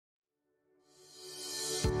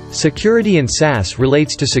Security in SaaS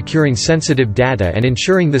relates to securing sensitive data and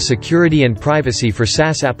ensuring the security and privacy for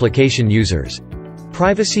SaaS application users.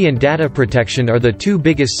 Privacy and data protection are the two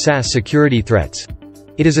biggest SaaS security threats.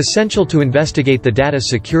 It is essential to investigate the data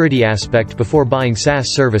security aspect before buying SaaS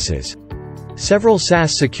services. Several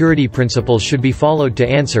SaaS security principles should be followed to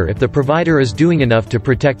answer if the provider is doing enough to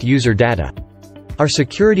protect user data. Our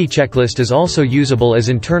security checklist is also usable as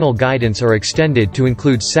internal guidance or extended to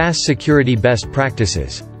include SaaS security best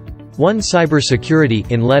practices. 1. Cybersecurity,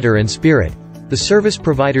 in letter and spirit. The service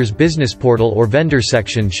provider's business portal or vendor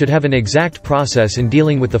section should have an exact process in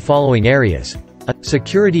dealing with the following areas. A.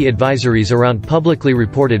 Security advisories around publicly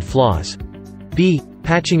reported flaws. B.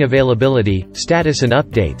 Patching availability, status and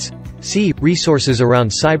updates. C. Resources around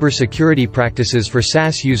cybersecurity practices for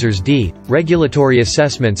SaaS users. D. Regulatory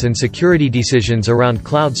assessments and security decisions around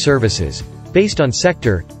cloud services. Based on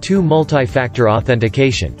sector. 2. Multi-factor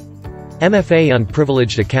authentication. MFA on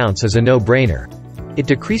privileged accounts is a no-brainer. It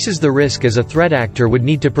decreases the risk as a threat actor would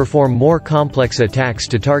need to perform more complex attacks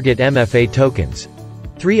to target MFA tokens.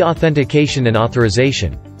 3. Authentication and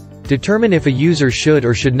Authorization. Determine if a user should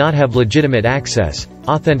or should not have legitimate access.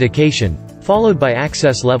 Authentication, followed by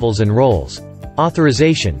access levels and roles.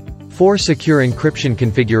 Authorization. 4. Secure encryption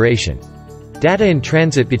configuration. Data in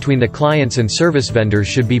transit between the clients and service vendors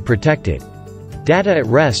should be protected. Data at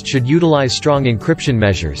rest should utilize strong encryption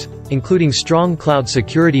measures, including strong cloud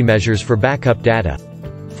security measures for backup data.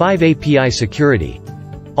 5. API security.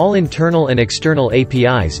 All internal and external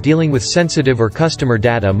APIs dealing with sensitive or customer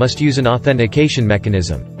data must use an authentication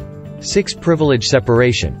mechanism. 6. Privilege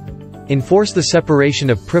separation. Enforce the separation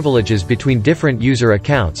of privileges between different user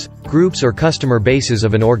accounts, groups or customer bases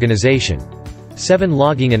of an organization. 7.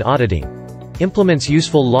 Logging and auditing. Implements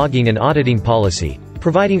useful logging and auditing policy,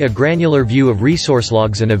 providing a granular view of resource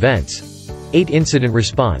logs and events. 8. Incident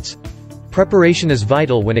response. Preparation is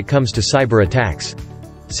vital when it comes to cyber attacks.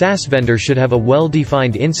 SaaS vendors should have a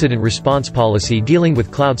well-defined incident response policy dealing with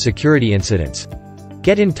cloud security incidents.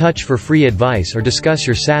 Get in touch for free advice or discuss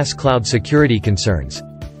your SaaS cloud security concerns.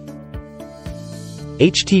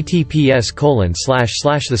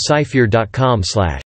 https://thecyphere.com/